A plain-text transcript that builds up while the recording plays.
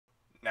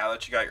Now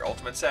that you got your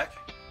ultimate sack,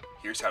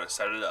 here's how to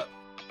set it up.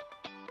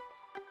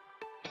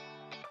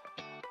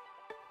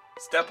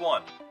 Step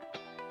 1.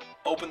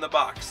 Open the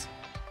box.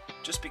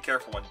 Just be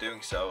careful when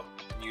doing so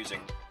and using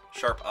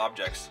sharp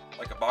objects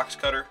like a box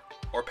cutter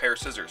or a pair of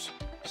scissors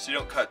so you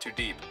don't cut too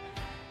deep.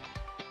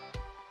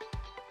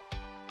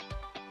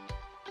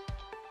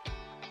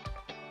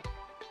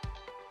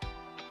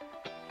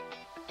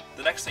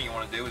 The next thing you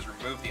want to do is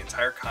remove the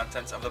entire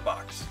contents of the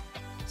box.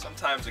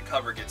 Sometimes the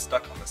cover gets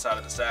stuck on the side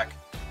of the sack,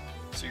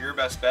 so your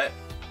best bet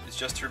is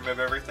just to remove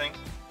everything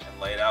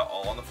and lay it out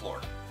all on the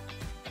floor.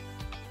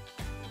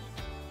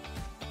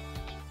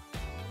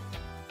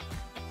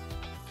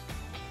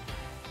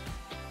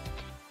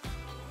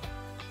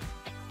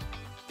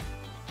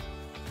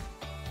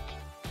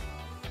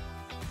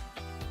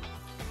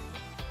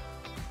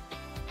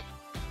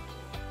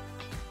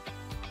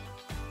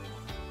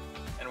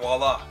 And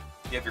voila!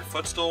 You have your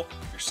footstool,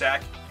 your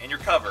sack, and your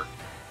cover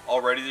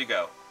all ready to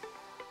go.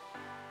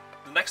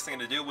 The next thing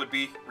to do would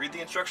be read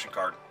the instruction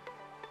card,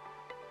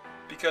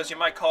 because you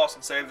might call us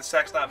and say the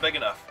sack's not big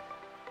enough,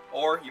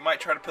 or you might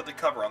try to put the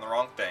cover on the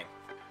wrong thing.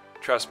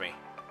 Trust me,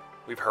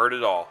 we've heard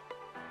it all.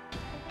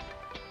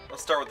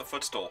 Let's start with the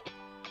footstool.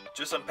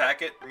 Just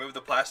unpack it, remove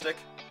the plastic,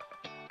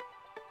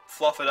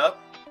 fluff it up,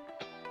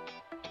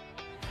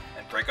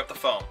 and break up the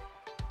foam.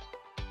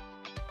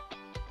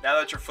 Now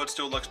that your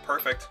footstool looks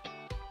perfect,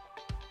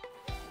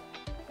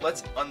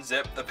 let's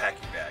unzip the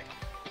packing bag.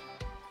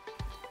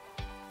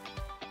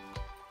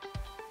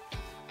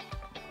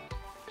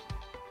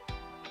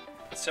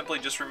 Simply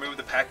just remove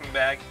the packing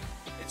bag.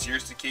 It's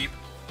yours to keep.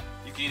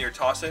 You can either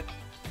toss it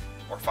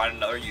or find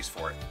another use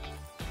for it.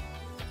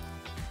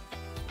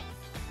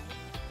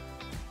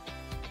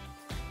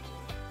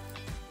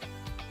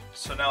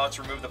 So now let's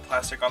remove the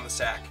plastic on the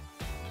sack.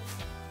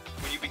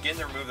 When you begin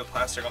to remove the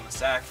plastic on the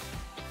sack,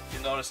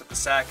 you'll notice that the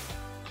sack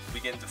will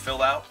begin to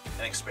fill out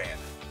and expand.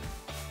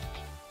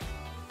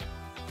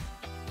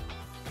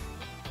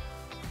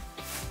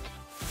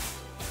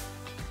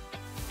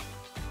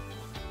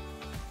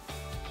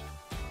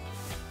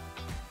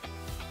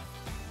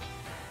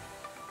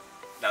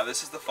 Now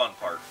this is the fun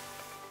part.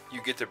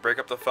 You get to break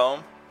up the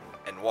foam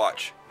and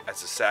watch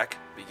as the sack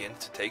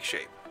begins to take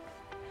shape.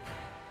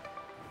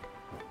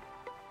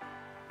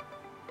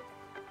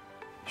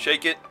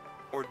 Shake it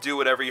or do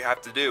whatever you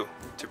have to do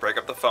to break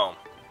up the foam.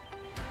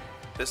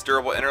 This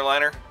durable inner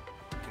liner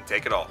can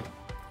take it all.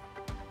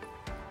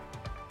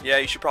 Yeah,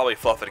 you should probably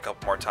fluff it a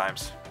couple more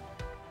times.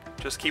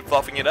 Just keep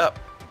fluffing it up.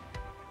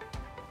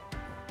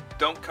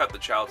 Don't cut the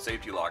child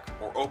safety lock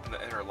or open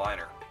the inner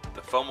liner.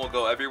 The foam will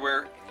go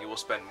everywhere and you will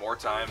spend more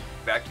time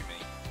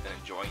vacuuming than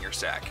enjoying your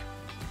sack.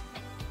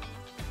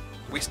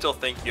 We still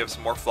think you have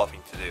some more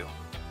fluffing to do.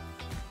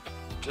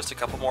 Just a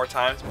couple more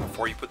times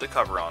before you put the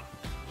cover on.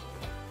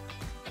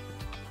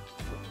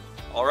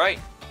 Alright,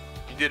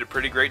 you did a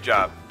pretty great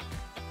job.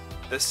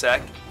 This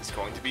sack is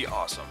going to be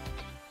awesome.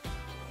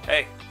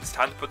 Hey, it's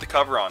time to put the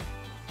cover on.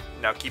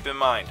 Now keep in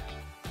mind,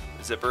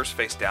 the zippers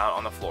face down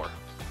on the floor.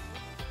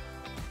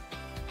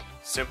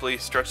 Simply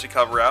stretch the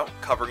cover out,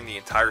 covering the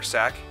entire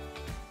sack,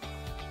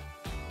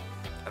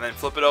 and then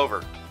flip it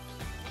over,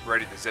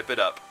 ready to zip it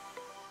up.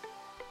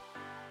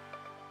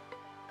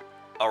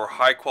 Our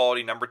high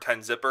quality number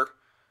 10 zipper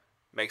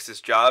makes this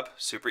job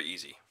super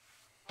easy.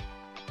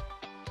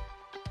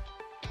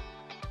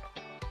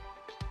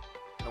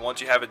 And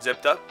once you have it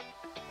zipped up,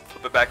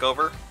 flip it back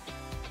over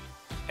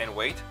and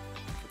wait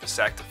for the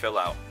sack to fill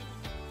out.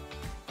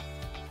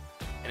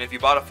 And if you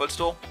bought a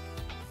footstool,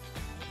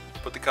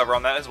 put the cover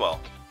on that as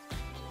well.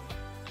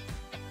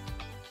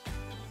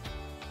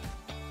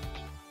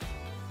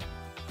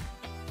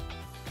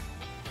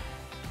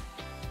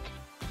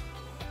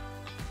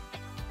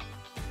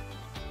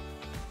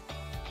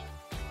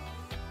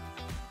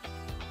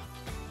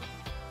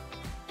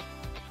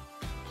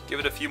 Give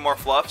it a few more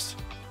fluffs,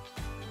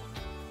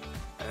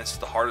 and this is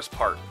the hardest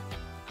part.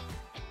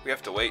 We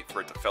have to wait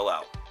for it to fill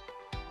out.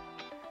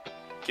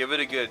 Give it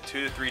a good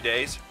 2 to 3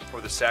 days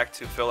for the sack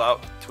to fill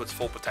out to its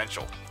full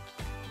potential,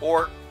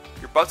 or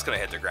your butt's gonna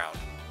hit the ground.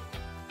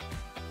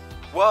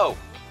 Whoa,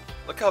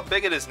 look how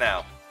big it is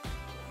now.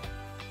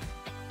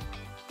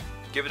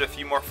 Give it a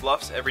few more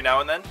fluffs every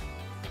now and then,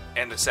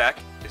 and the sack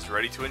is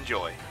ready to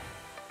enjoy.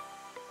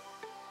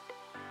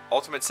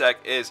 Ultimate Sack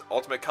is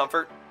ultimate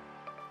comfort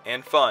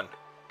and fun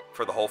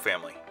for the whole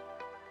family.